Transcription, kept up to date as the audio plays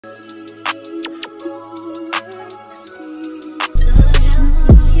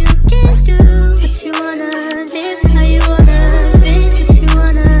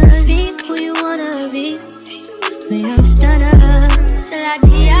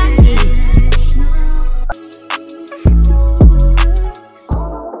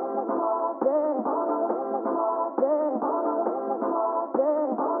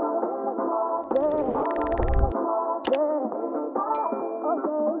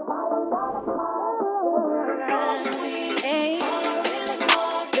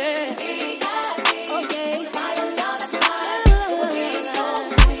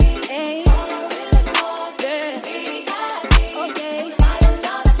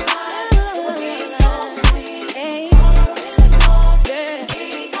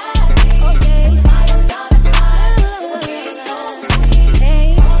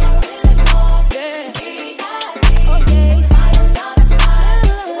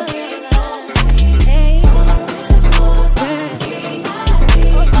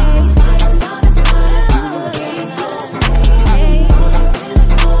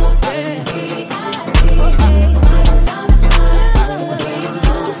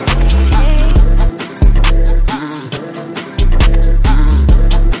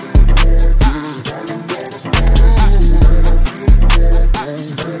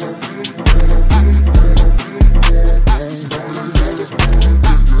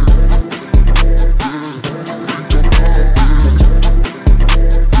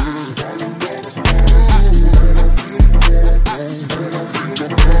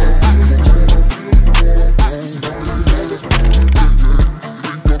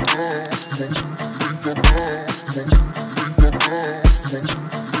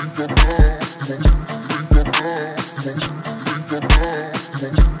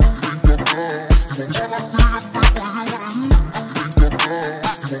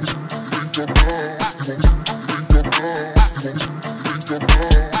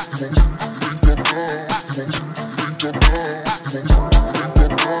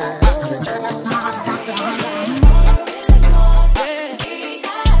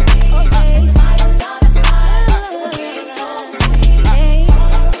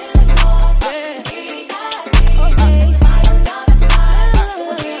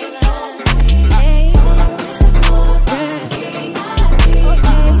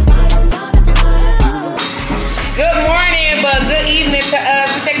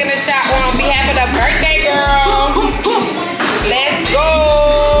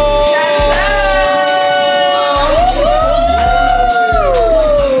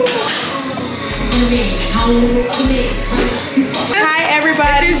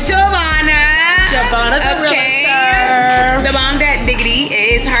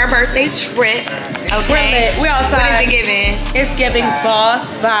It's her birthday trip. Okay. We outside. What is it giving? It's giving boss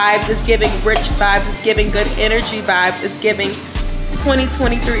vibes. It's giving rich vibes. It's giving good energy vibes. It's giving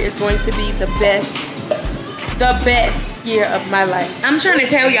 2023 is going to be the best year of my life. I'm trying to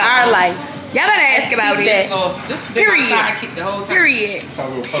tell y'all. Our life. Y'all better ask about it. Period. Period.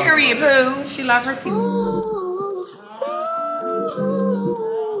 Period, Pooh. She loves her teeth.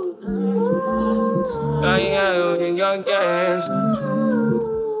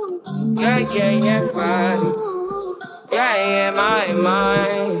 Yeah, my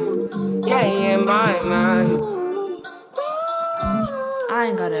mind. Yeah, my mind. I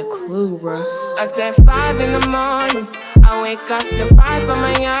ain't got a clue, bro. I said 5 in the morning. I wake up to 5 for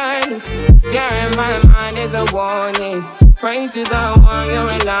my earnings. Yeah, in my mind is a warning. Pray to the one you're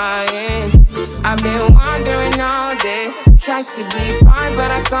relying. I've been wandering all day. Tried to be fine,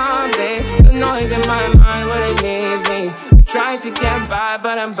 but I can't be. The noise in my mind wouldn't leave me. I tried to get by,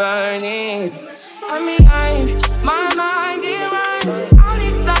 but I'm burning. I'm behind, my mind it runs. All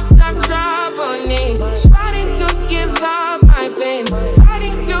these thoughts have troubled me. Starting to give up my pain.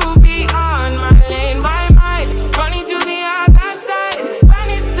 Fighting to be on my lane. My mind running to the other side. When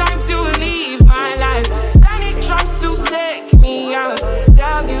it's time to leave my life, then it tries to take me out.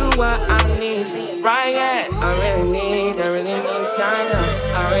 Tell you what I need. Right, yeah, I really need time now.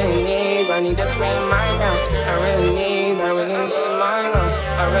 I need to free mind now. I really need my mind now.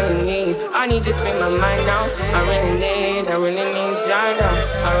 I need to free my mind now. I really need time now.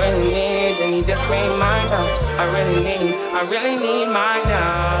 I need to free mind now. I really need mine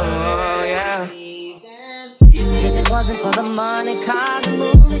now, yeah. If it wasn't for the money, cars and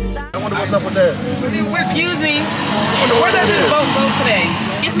movies. I wonder what's up with that. Excuse me. Where does this boat go today?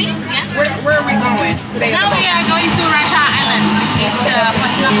 It's me? Yeah. Where are we going today? Now we are going to Russia Island. It's for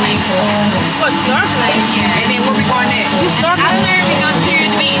snorkeling. For snorkeling? Yeah. And then where we going next? After we go to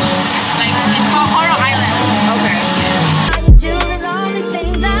the beach. Like, it's called Coral Island. Okay.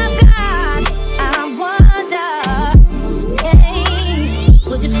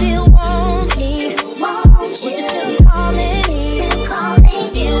 Would you still want me? Would you still calling me? Still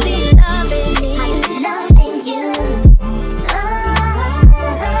be loving me?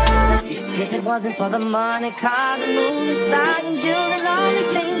 If it wasn't for the money, cars and movies, stock and jewelry, and all these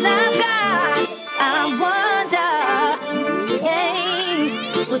things I've got, I wonder, hey,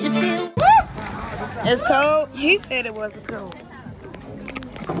 would you still? It's cold? He said it wasn't cold.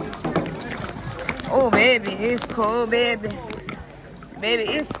 Oh, baby, it's cold, baby. Baby,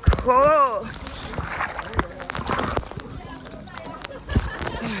 it's cold.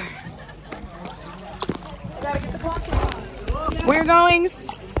 We're going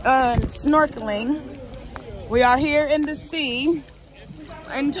snorkeling. We are here in the sea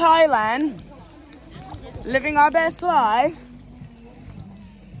in Thailand, living our best life.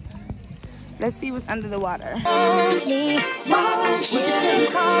 Let's see what's under the water. Would you still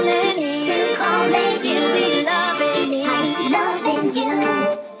calling me? Still calling you, be loving me, loving you.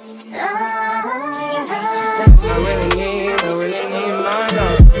 I really need my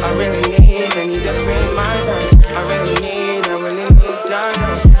love. I need to free my love. I really need your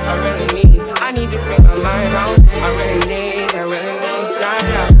love. I need to free my mind out. I really need your love. I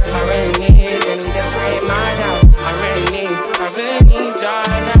need to free my love. I really need your love.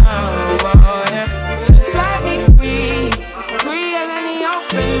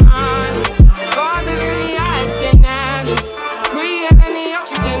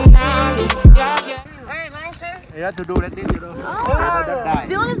 You have to do that thing, you know. Oh, it's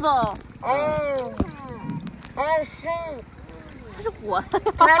beautiful. Oh, shit. What?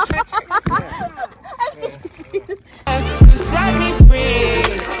 Set me free.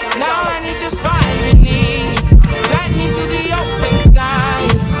 Now I need to find release. Set me to the open sky.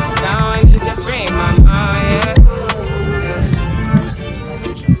 Now I need to free my mind.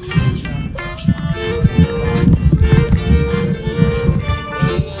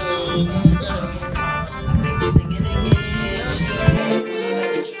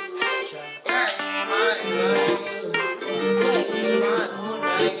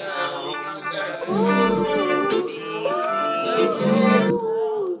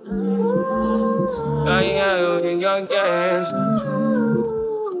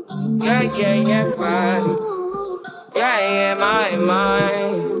 Yeah, my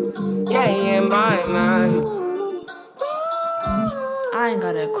mind. Yeah, my mind. I ain't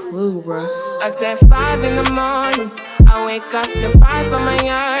got a clue, bro. I said 5 in the morning. I wake up to 5 for my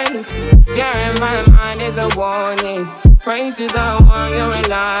earnings. Yeah, in my mind is a warning. Pray to the one you're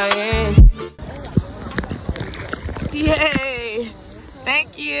relying. Yay.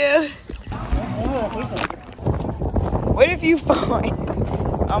 Thank you. What if you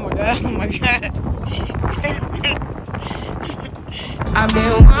find Oh my god, oh my god. I've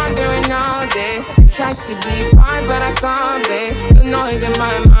been wandering all day, tried to be fine, but I can't be. The noise in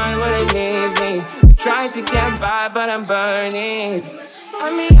my mind wouldn't leave me. Tried to get by, but I'm burning.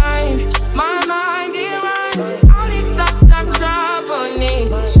 I'm behind, my mind it runs. All these thoughts have troubled me.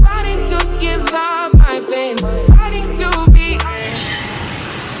 Fighting to give up my pain, fighting to be.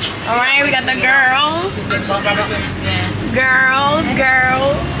 Alright, we got the girls. Girls,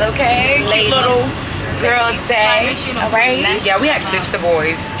 okay. Cute little girls' day. Alright. Yeah, we had to ditch the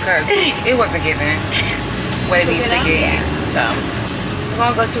boys because it wasn't giving what it needs to give. So, we're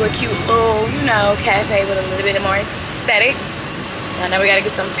gonna go to a cute little, you know, cafe with a little bit more aesthetics. I know we gotta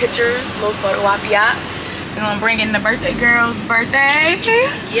get some pictures, a little photo op yacht. We're gonna bring in the birthday girl's birthday.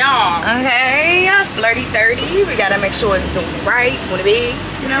 Yeah. Okay, flirty 30. We gotta make sure it's doing right, doing big,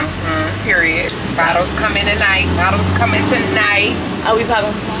 you know? Period. Bottles coming tonight. Bottles coming tonight. Oh, we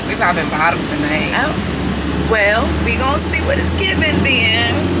popping? We popping bottles tonight. Oh. Well, we gonna see what it's giving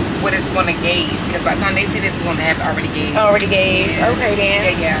then. What it's gonna gauge. Because by the time they see this, it's gonna have already gauged. Already gave. Yeah. Okay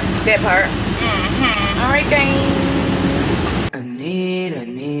then. Yeah. That part. Alright, gang. I need.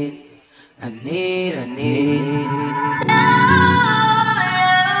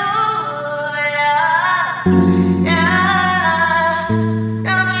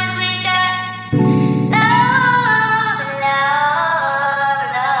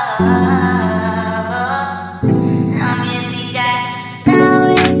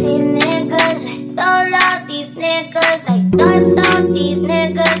 Don't stop these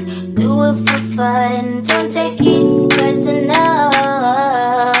niggas, do it for fun. Don't take it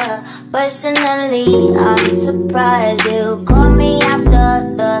personally, I'm surprised you call me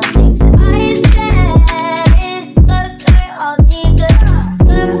after the things I said. It's skirt all niggas,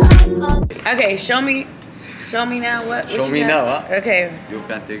 Okay, show me now what Show you me got? now, huh? Okay. You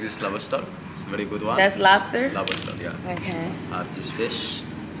can take this lobster. Very good one. That's lobster? Lobster, yeah. Okay. This fish.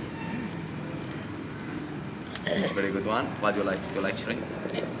 Very good one. What do you like? You like shrimp?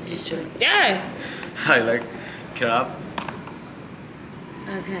 Yeah. I like crab.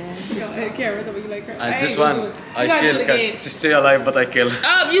 Okay. And this one, I kill. She stay alive, but I kill.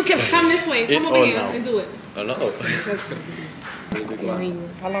 Oh, you can come this way. Come over here now. and do it. Oh no. Very good one.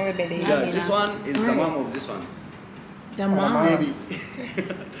 How long it been there? Yeah, this one is the mom of this one. The mom.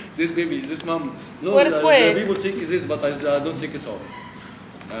 This baby, this mom. No, What is squid? people think it's this, but I don't think it's all.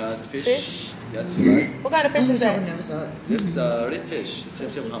 Fish. Yes, right. What kind of fish is that? This is red fish.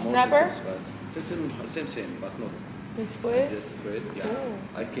 Same hammer. Snapper? Same, but not. It's squid? Just squid, yeah. Oh.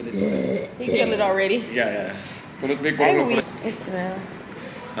 I kill it already. He killed it already. Yeah. To not make It more. smell.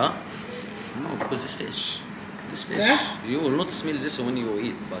 Huh? No, because this fish. Yeah? You will not smell this when you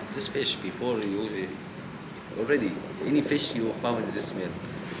eat, but this fish before you eat. Already, any fish you found this smell.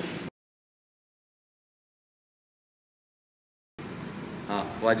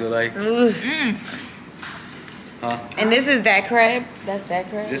 What do you like? And this is that crab? That's that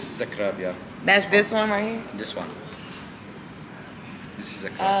crab? This is a crab, yeah. That's this one right here? This one. This is a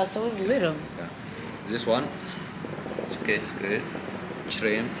crab. So it's little. Yeah. This one, it's okay, it's good.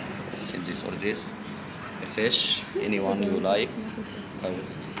 Shrimp, since this or this. A fish, anyone you like.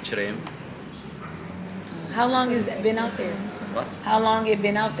 Shrimp. How long has it been out there? What? How long it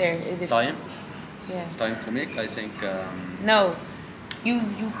been out there? Is it Time? Yeah. Time to make, I think. No. You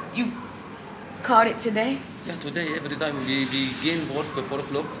caught it today? Yeah, today, every time we begin work at 4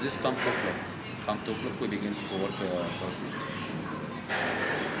 o'clock, this come 4 o'clock. Come 2 o'clock, we begin to work 4 o'clock.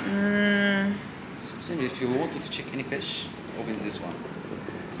 If you want to check any fish, open this one.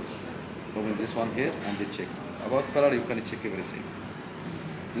 Open this one here and then check. About color, you can check everything.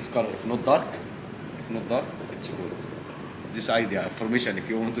 This color, if not dark, it's good. This idea, information, if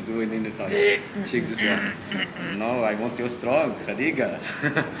you want to do it any time, check this one. No, I want you strong, Khadija.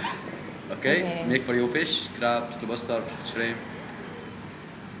 Okay, make for your fish, crabs, lobster, shrimp.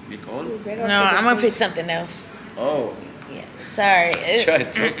 Make all? No, I'm gonna pick something else. Oh. Yeah. Sorry. Judge,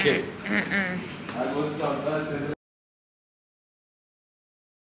 okay.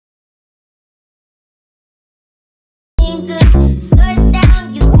 skirt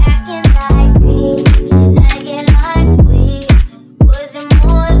down, you acting like me, was it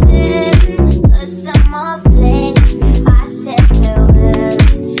more than a summer fling? I said farewell,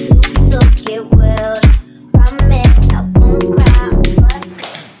 you took it well, promise I won't cry.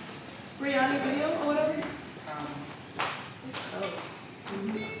 Video or whatever?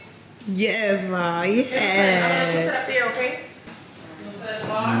 Yes, Ma. Yes. Sit up there, okay? Set the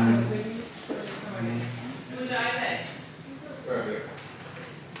bar. Who's your iPad? Perfect.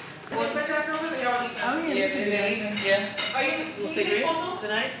 What picture I told you? Y'all eat? Oh, yeah. Yeah. Are you? Can you take photos?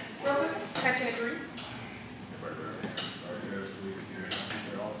 tonight? Catching a dream?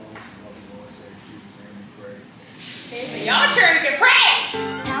 Y'all turn to pray!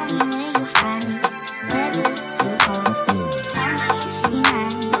 Tell me where you find me, where did you go? Tell me if she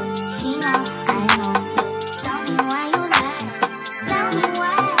nice, she knows I know. Tell me why you lie, tell me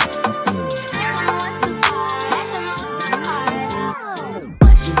why. I don't know what to call, I don't know what to call.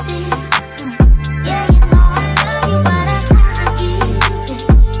 What you think? Yeah, you know I love you, but I can't forgive it.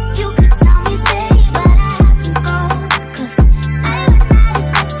 You could tell me stay, but I have to go. 'Cause I would not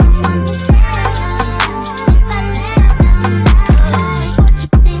expect someone to stay. If I let them know. What you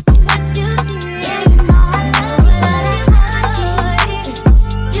think? What you think? Yeah, you know I love you, but I can't forgive it.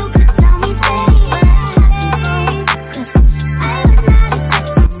 You could tell me stay, but I have to go. 'Cause I would not expect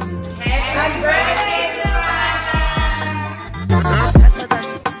someone to stay. Happy birthday!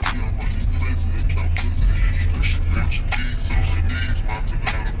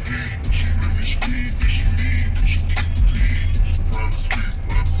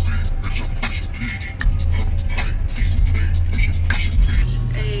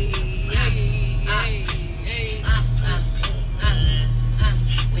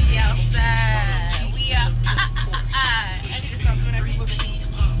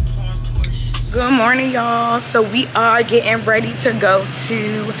 Good morning, y'all. So we are getting ready to go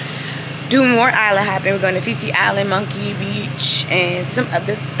to do more island hopping. We're going to Phi Phi Island, Monkey Beach, and some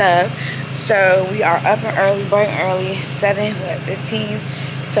other stuff. So we are up and early, bright and early, 7:15.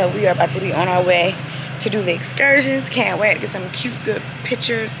 So we are about to be on our way to do the excursions. Can't wait to get some cute, good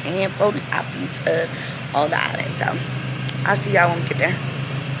pictures and photo copies of all the islands. So I'll see y'all when we get there.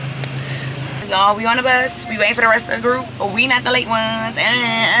 Y'all, we on the bus. We waiting for the rest of the group, but we not the late ones.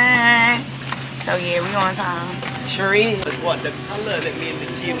 So yeah, we on time. Sure is. What the color that means the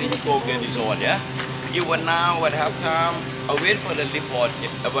team that you go get is on, yeah? You want now, what have time? I wait for the report if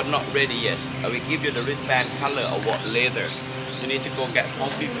I was not ready yet. I will give you the wristband color or what later. You need to go get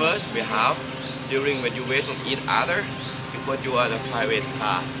coffee first. We have during when you wait on each other because you are the private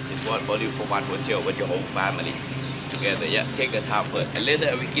car. It's what only for one hotel with your whole family together. Yeah, take the time first, and later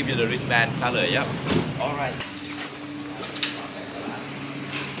I will give you the wristband color. Yeah. All right.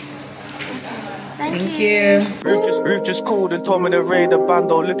 Thank you. Ruth just called and told me the raid the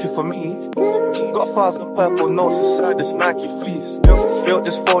band are looking for me. Got 1,000 purple notes inside this Nike fleece. Built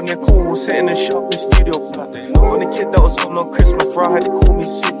this phone, yeah, cool, sitting in shop in studio flat. On the kid that was on Christmas, bro, I had to call me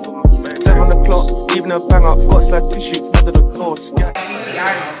Superman. 7 o'clock, even a bang up, got like tissue under the door.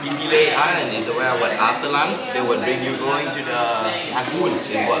 Delay Island is where what after lunch they will bring you going to the lagoon.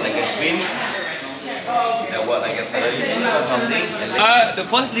 It's what like a swim. What like a or something. The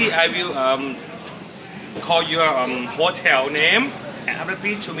firstly I will call your hotel name, and after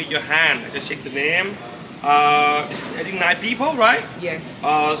please show me your hand. I just check the name. I think 9 people, right? Yes.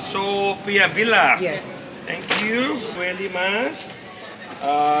 Sophia Villa. Yes. Thank you very much.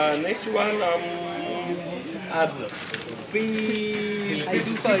 Next one, I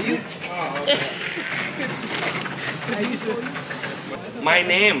do for you. My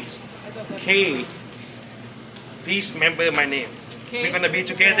name's K. Please remember my name. K. We're gonna be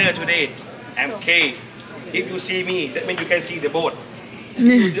together today. I'm K. If you see me, that means you can see the boat.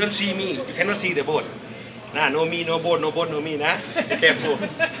 If you don't see me, you cannot see the boat. Nah, no me, no boat, no me, nah. Be careful.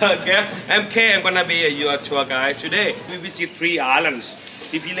 Okay? I'm K. I'm gonna be your tour guide today. We visit 3 islands: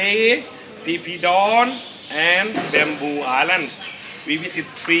 Phi Phi Leh, Phi Phi Don, and Bamboo Islands. We visit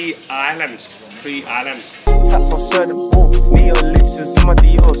 3 islands. 3 islands. Hats on certain book, neon laces in my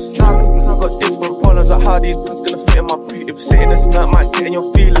Dios. I got different problems like how these bands gonna fit in my boot. If sitting this night might get in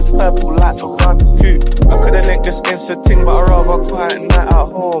your feelings, purple lights around this coupe. I could've linked this instant thing, but I'd rather quiet night at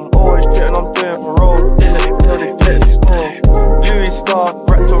home. Always jetting, I'm doing road, feeling it, building, letting score. Louis scarf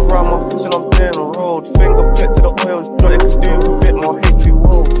wrapped around my face and I'm doing a road. Finger flick to the oils, jotted could do a bit more hasty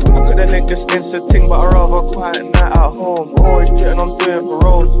roll. I could've linked this instant thing, but I'd rather quiet night at home. Always jetting, I'm doing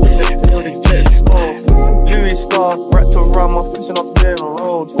road, feeling it, building, letting score. Louis scarf wrapped around my face and I'm doing a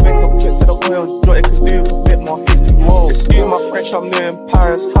road. Finger flick to the oils, jotted could do a bit more hasty roll. Excuse my French, I'm new in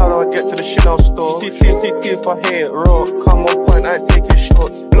Paris. How do I get to the Chanel store? TTT if I hear it raw. Come on point, I ain't taking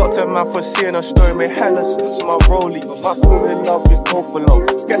shots. Blocked a man for seeing a story, made hella sense to my rollie. I fall in love with both a lot.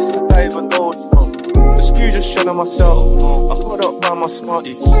 Guess that I even know it's wrong. Excuse just showing myself. I hold up round my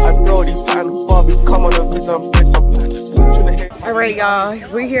smarties. I Brody, pattern Barbie. Come on a visit and play some packs. Alright, y'all,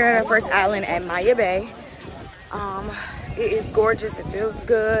 we're here at our first island at Maya Bay. It is gorgeous, it feels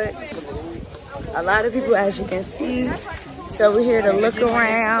good. A lot of people, as you can see. So we're here to look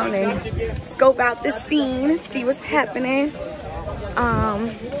around and scope out the scene, see what's happening.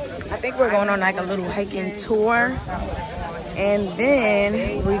 I think we're going on like a little hiking tour. And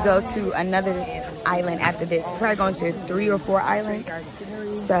then we go to another island after this. We're probably going to 3 or 4 islands.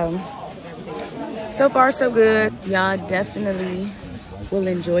 So far so good. Y'all definitely will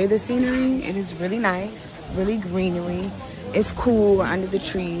enjoy the scenery. It is really nice, really greenery. It's cool under the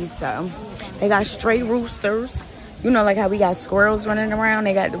trees. So they got stray roosters. You know, like how we got squirrels running around,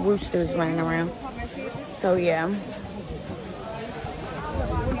 they got the roosters running around. So yeah.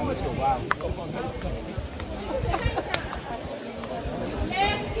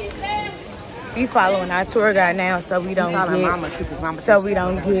 We following our tour guide now, so we don't get so we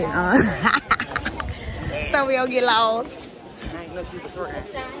don't get lost.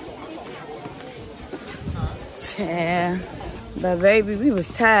 Yeah, but baby, we was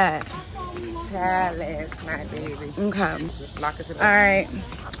tired. Tired last night, baby. Okay. All right.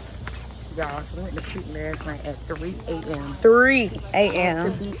 Y'all, so we went to sleep last night at 3 a.m. 3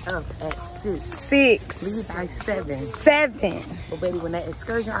 a.m. To be up at 6. 6. Leave by 7. 7. But baby, when that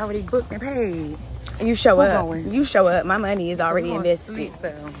excursion already booked and paid, you show up. Going. You show up. My money is already invested. Sleep,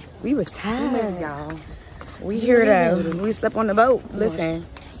 so. We was tired, y'all. We here though. We slept on the boat. Listen.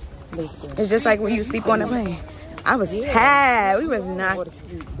 It's just like when you sleep on the plane. I was tired. We was knocked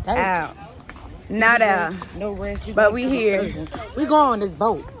out. Not out. No rest. But we here. We go on this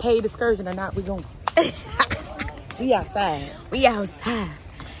boat. Paid excursion or not, we going. We outside. We outside.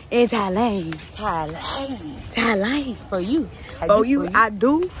 In Thailand. Thailand. For you. For you. I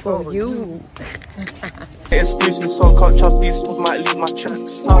do for you. Excuses, so can't trust these fools, might leave my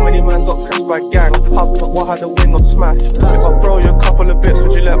tracks. How many man got crashed by gang? Half got what had a wing of smash. If I throw you a couple of bits,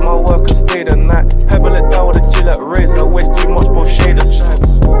 would you let my workers stay the night? Pebble it down with a Gillette razor, waste too much, but shade of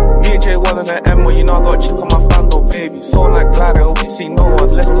sides. Me and J1 and the M, well, you know I got check on my bando, baby. So like gliding, we see no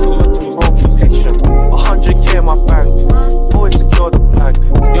one, let's keep looking, reputation. 100k in my bank, always secure the bag.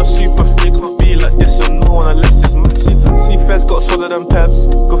 You're super free, can't be like this with no one unless it's massive. See feds got swallow them peps,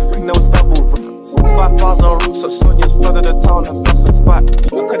 good thing there was double rap. 5,000 rooms at Sonia's, flooded the town and that's a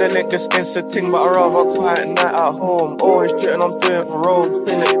fact. I could've linked this Insta ting, but I'd rather quiet night at home. Always jitting, I'm doing road,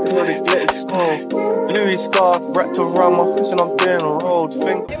 feel it, let it score. Louis scarf, wrapped around my face and I'm doing road.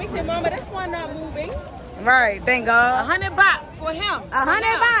 Let me say, Mama, this one not moving. Right, thank God. 100 baht for him.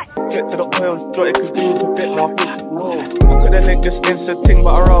 100 baht. Get to the oils, drop it, cause these a bit more hitty. I could've linked this Insta ting,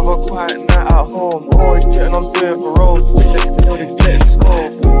 but I'd rather quiet night at home. Always jitting, I'm doing road, feel it, let it score.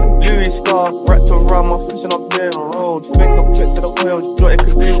 Louis scarf, wrapped around my face and I'm doing road. Finger fit to the oils, drop it,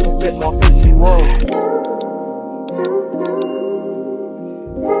 cause these a bit more hitty.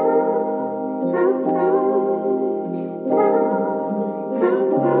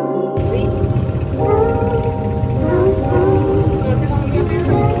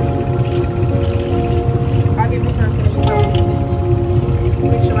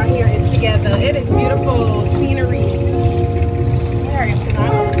 It is beautiful scenery.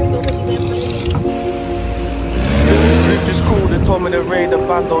 Just cool, they told me to raid the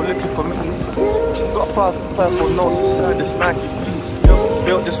bando looking for me. Got 1,000 purple notes inside this Nike fleece.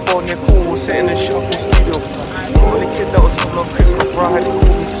 Built this phone, yeah, cool, sitting in the shop in studio. Only kid that was on Christmas, I had to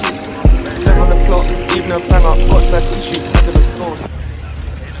call me sweet. 7 o'clock, evening bang up, got that tissue, under the doors.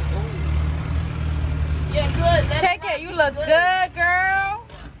 Yeah, good. KK, you look good, girl.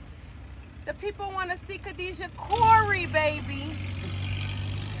 The people want to see KHADIJAH Corrie, baby.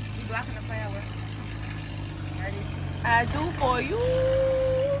 You blocking the flower. I do for you.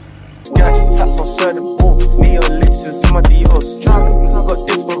 Yacht, that's on certain ball. Neon laces in my Dios. I got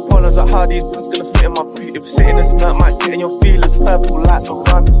different colors like how these bands gonna fit in my boot. If sitting this night might get in your feelers. Purple lights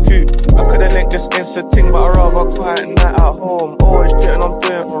around this coop. I could've linked this Insta ting, but I'd rather quiet night at home. Always jitting, I'm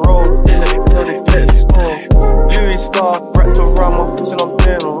doing road. Feel it, let it score. Louis scarf, wrapped around my face and I'm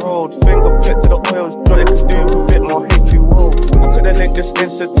doing road. Finger fit to the oils, drop it, cause do a bit more hitty. I could've linked this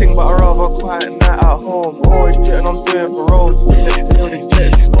Insta ting, but I'd rather quiet night at home. Always jitting, I'm doing road. Feel it, let it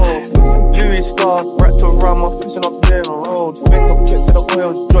score. Louis scarf, wrapped around my face and I'm doing road. Finger fit to the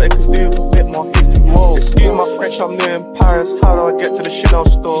oils, drop it, cause do a bit more hitty. Excuse my French, I'm new in Paris. How do I get to the Chanel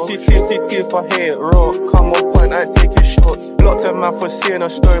store? TT if I hear it raw. Come on point, I take it short. Blocked a man for seeing a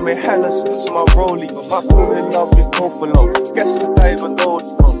story, made hella snaps on my rollie. My fool in love with both alone. Guess that I even know it's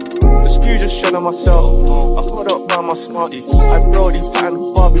wrong. Excuse just showing myself. I hold up round my smarties. I Brody, Pat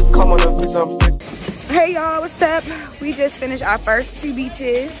and Barbie, come on a visit. Hey y'all, what's up? We just finished our first 2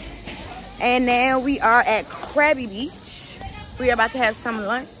 beaches. And now we are at Krabi Beach. We are about to have some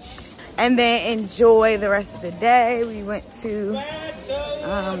lunch. And then enjoy the rest of the day. We went to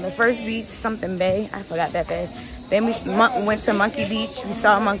the first beach, something bay. I forgot that fast. Then we went to Monkey Beach. We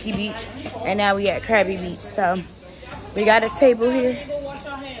saw Monkey Beach. And now we at Krabi Beach. So we got a table here.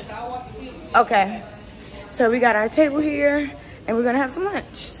 Okay. So we got our table here and we're gonna have some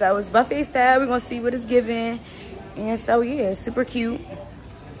lunch. So it's buffet style. We're gonna see what it's giving. And so yeah, super cute.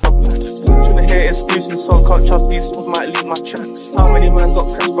 Tryna hear excuses, so I can't trust these fools, might leave my tracks. How many men got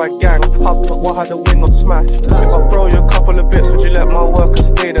crashed by gang? Half but what had the wing on smash? If I throw you a couple of bits, would you let my workers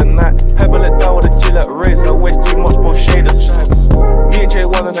stay the night? Pebble it down with a Gillette razor, I waste too much, both shade of sides. Me and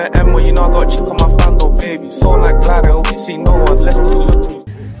J1 and the M, well you know I got a chick on my band, oh baby. So like gliding, we see no one, let's keep looking.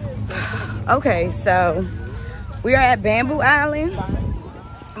 Okay, so we are at Bamboo Island.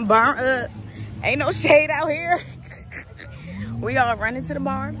 Burn up. Ain't no shade out here. We all running to the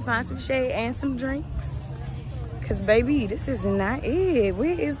bar to find some shade and some drinks. Cause baby, this is not it.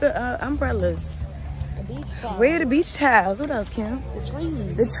 Where is the umbrellas? The beach towels. Where are the beach towels? What else, Kim? The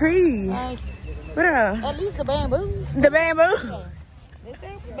trees. The tree. What else? At least the bamboos. The bamboo?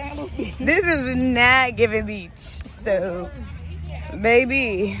 Bamboo. This is not giving beach. So,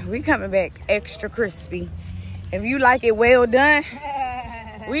 baby, we coming back extra crispy. If you like it well done,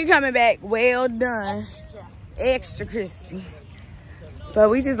 we coming back well done. Extra crispy. But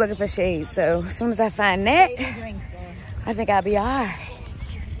we just looking for shade. So as soon as I find that, I think I'll be all right.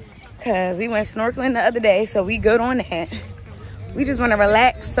 Cause we went snorkeling the other day, so we good on that. We just want to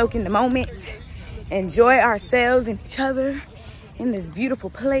relax, soak in the moment, enjoy ourselves and each other in this beautiful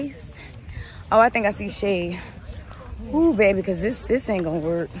place. Oh, I think I see shade. Ooh, baby, cause this ain't gonna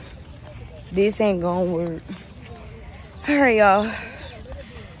work. This ain't gonna work. All right, y'all.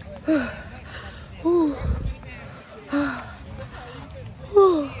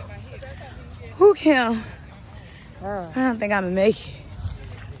 Who Kim? I don't think I'm gonna make it.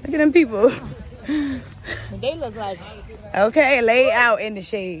 Look at them people. They look like okay, lay out in the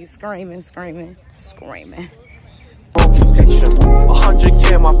shade, screaming, screaming, screaming.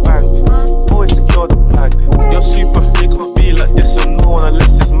 100K in my bank, always secure the bag. You're super free, can't be like this or no one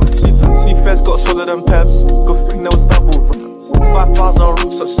unless it's massive. See feds got swallowed them peps, good thing there was double wrapped. 5,000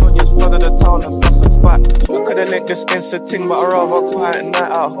 roots at Sonia's, flooded the town and plus it's fat. I could've linked this Insta thing, but I'd rather quiet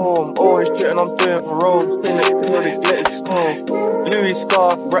night at home. Always jitting, I'm doing rolls, feeling really let it score. Louis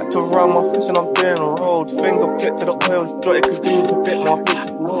scarf, wrapped around my face and I'm doing rolled. Finger flick to the oils, jotted could do a bit more fish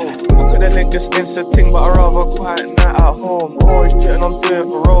to roll. I could've linked this Insta thing, but I'd rather quiet night at home. Always jitting, I'm doing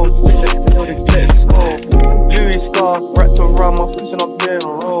rolls, feeling really let it score. Louis scarf, wrapped around my face and I'm doing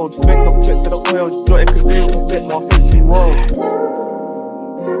rolled. Finger flick to the oils, jotted could do a bit more fish to roll.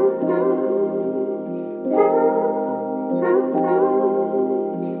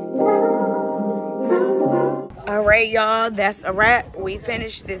 All right, y'all, that's a wrap. We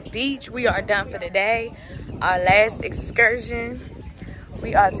finished this beach. We are done for the day. Our last excursion.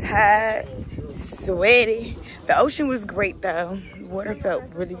 We are tired, sweaty. The ocean was great though. The water felt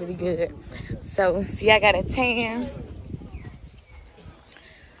really, really good. So, see, I got a tan.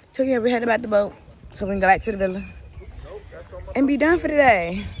 So yeah, we're heading about the boat so we can go back to the villa and be done for the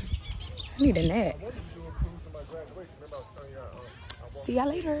day. I need a nap. See y'all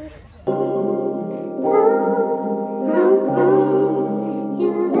later.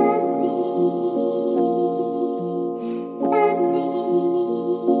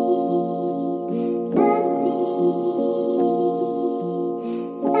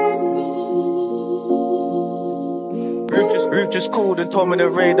 Ruth just called and told me to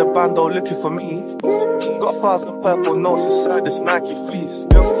raid the bando looking for me. Got 1,000 purple notes inside this Nike fleece.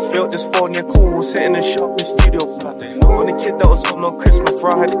 Built this phone, yeah, cool, was hitting the shop in studio flat. On the kid that was on no Christmas,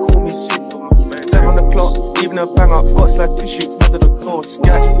 right, had to call me Superman. 7 o'clock, even a bang up, got like tissue under the door.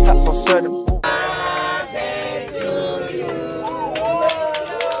 Sketchy cats on certain.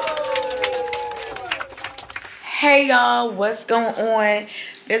 Hey y'all, what's going on?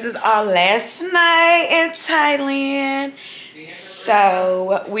 This is our last night in Thailand.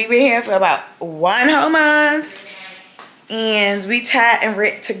 So we've been here for about 1 whole month. And we tired and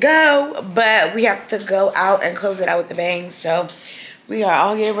ready to go. But we have to go out and close it out with the bang. So we are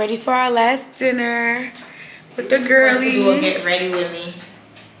all getting ready for our last dinner with the girlies. You will get ready with me.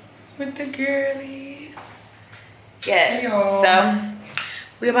 With the girlies. Yes. So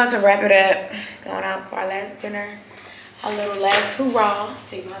we're about to wrap it up. Going out for our last dinner. Our little last hoorah.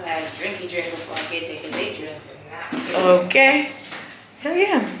 Take my last drinky drink before I get there because they drinks are not. Okay. So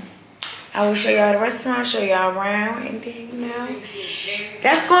yeah. I will show y'all the restaurant, show y'all around, and then, you know,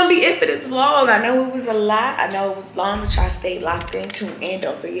 that's going to be it for this vlog. I know it was a lot. I know it was long, but y'all stay locked in, tuned in.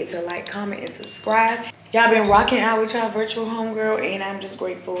 Don't forget to like, comment, and subscribe. Y'all been rocking out with y'all virtual homegirl, and I'm just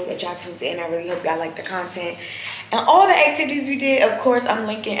grateful that y'all tuned in. I really hope y'all like the content and all the activities we did. Of course, I'm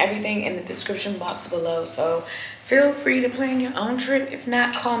linking everything in the description box below, so feel free to plan your own trip. If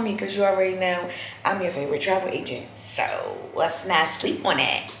not, call me, because you already know I'm your favorite travel agent. So let's not sleep on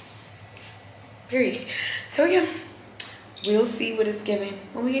that. period. So yeah, we'll see what it's giving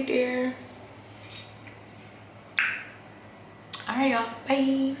when we get there. All right, y'all.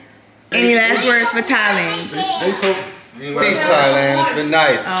 Bye. Any last words for Thailand? Peace, Thailand. It's been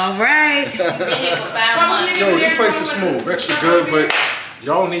nice. All right. Yo, this place is smooth, extra good, but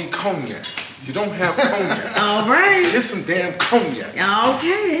y'all need cognac. You don't have cognac. All right. Get some damn cognac.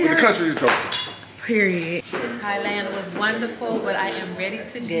 Okay. But the country is dope. Period. Thailand was wonderful, but I am ready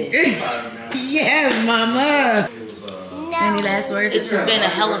to go. Yes, mama. Any last words? It's been a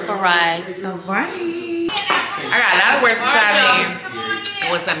hell of a ride. All right. I got a lot of words for Thailand. It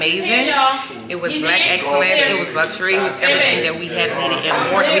was amazing. It was black excellence. It was luxury. It was everything that we have needed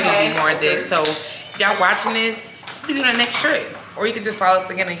and more. And we need more of this. So if y'all watching this, you can do the next trip. Or you can just follow us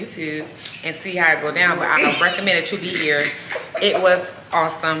again on YouTube and see how it go down. But I recommend that you be here. It was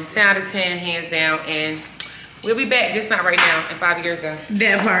awesome. 10 out of 10, hands down. And we'll be back, just not right now, in 5 years though.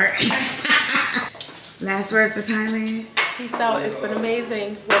 That part. Last words for Thailand. Peace out. It's been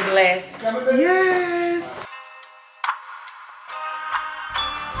amazing. We're blessed. Yes.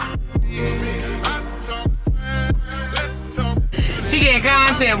 He getting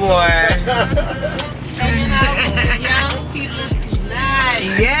content, boy.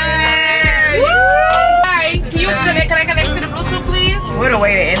 Yes. Hi. Can I connect to the Bluetooth, please? What a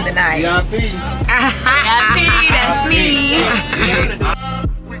way to end the night. Yacht. That's me.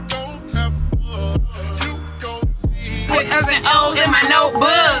 With O's and O's in my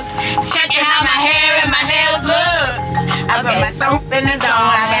notebook. Checking how my hair and my nails look. I put myself in the zone.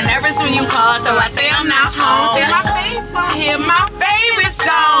 I get nervous when you call, so I say I'm not home. Hear my favorite song. Hear my favorite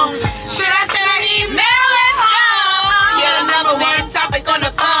song. Should I send an email at home? You're the number one topic on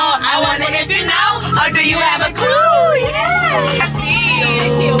the phone. I wonder if you know, or do you have a clue? Yeah. I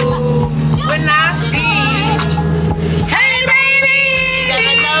see you when I see you. Hey baby,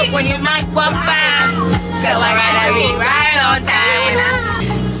 never know when you might walk by. So I gotta be right on time.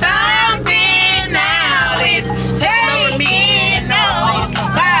 Something now is taking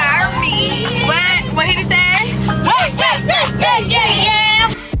over me. What did he say? Yeah.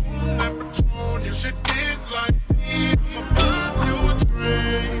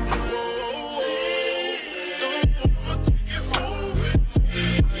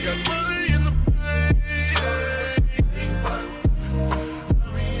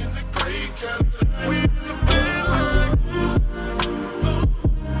 We in the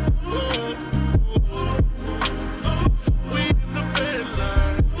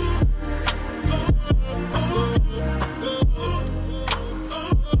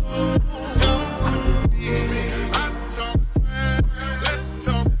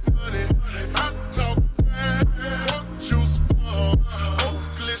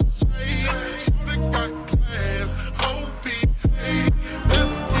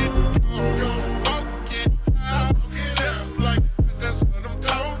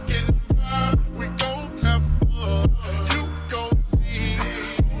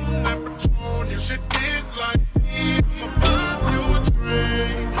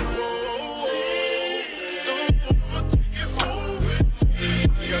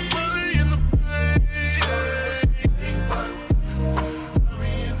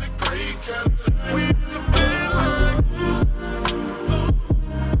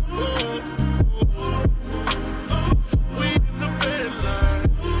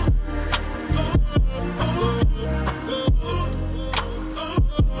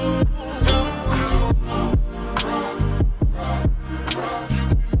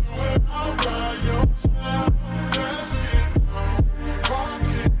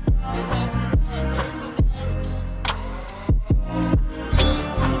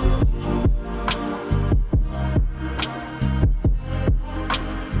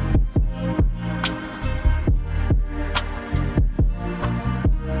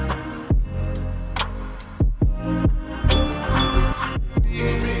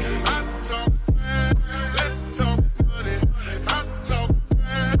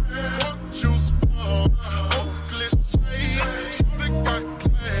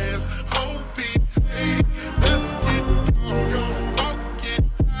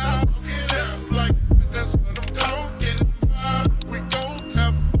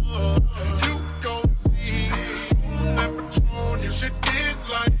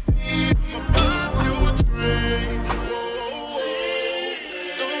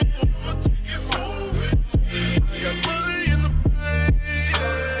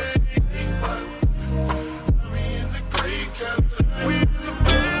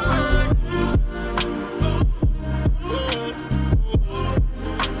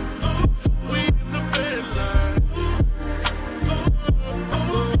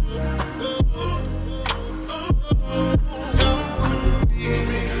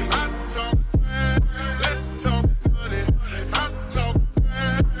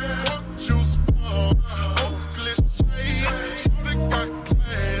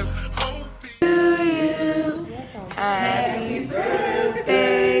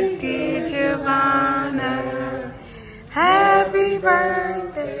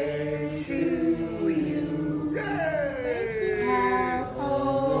to you. How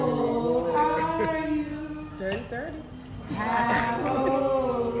old are you? 30. How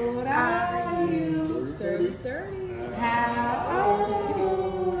old are you? 30. How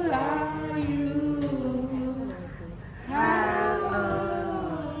old are you? How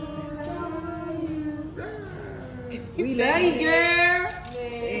old are you? We love you, girl.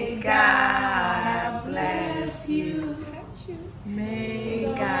 May God bless you.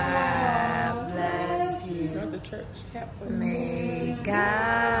 May God bless you. May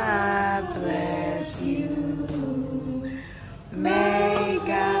God bless you. May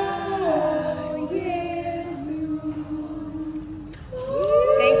God give you.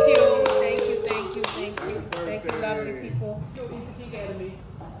 Thank you, lovely people.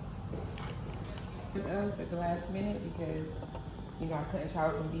 Us at the last minute because I couldn't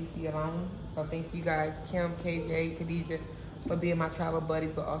travel from DC alone. So thank you guys, Kim, KJ, Khadijah, for being my travel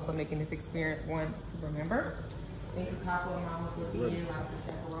buddies, but also making this experience one to remember. Thank you, Papa and Mama, for being like the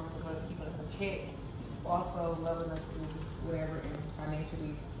chaperone for us, keeping us in check. Also loving us through whatever and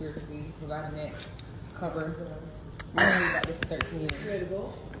financially, spiritually, providing that cover. We only got this for 13 years.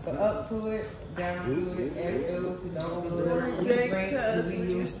 So up to it, down to it, as those who don't do it, we drink, we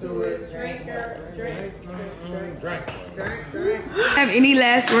used to it, drink. Have any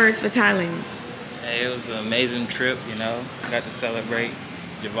last words for Thailand? Hey, it was an amazing trip, Got to celebrate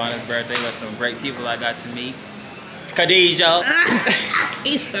Giovanna's birthday with some great people I got to meet. KHADIJAH.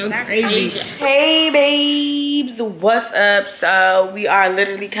 He's so crazy. Hey babes, what's up? So we are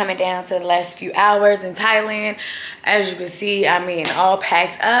literally coming down to the last few hours in Thailand. As you can see, all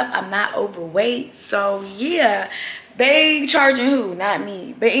packed up. I'm not overweight, so yeah. They charging who? Not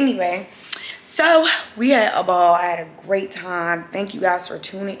me. But anyway, so we had a ball. I had a great time. Thank you guys for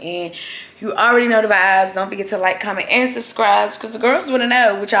tuning in. You already know the vibes. Don't forget to like, comment, and subscribe because the girls want to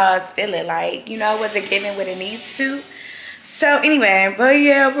know what y'all is feeling like. Was it getting what it needs to? So anyway, but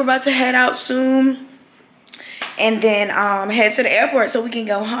yeah, we're about to head out soon. And then head to the airport so we can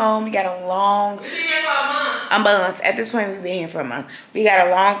go home. We got a long... We've been here for a month. At this point, we've been here for a month. We got a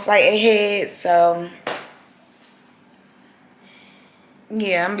long flight ahead, so...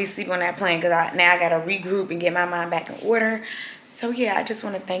 yeah, I'm going to be sleeping on that plane because now I got to regroup and get my mind back in order. So yeah, I just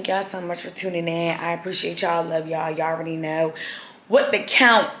want to thank y'all so much for tuning in. I appreciate y'all. Love y'all. Y'all already know what the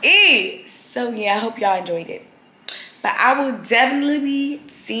count is. So yeah, I hope y'all enjoyed it. But I will definitely be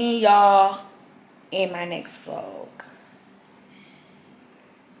seeing y'all in my next vlog.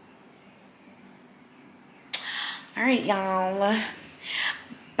 All right, y'all.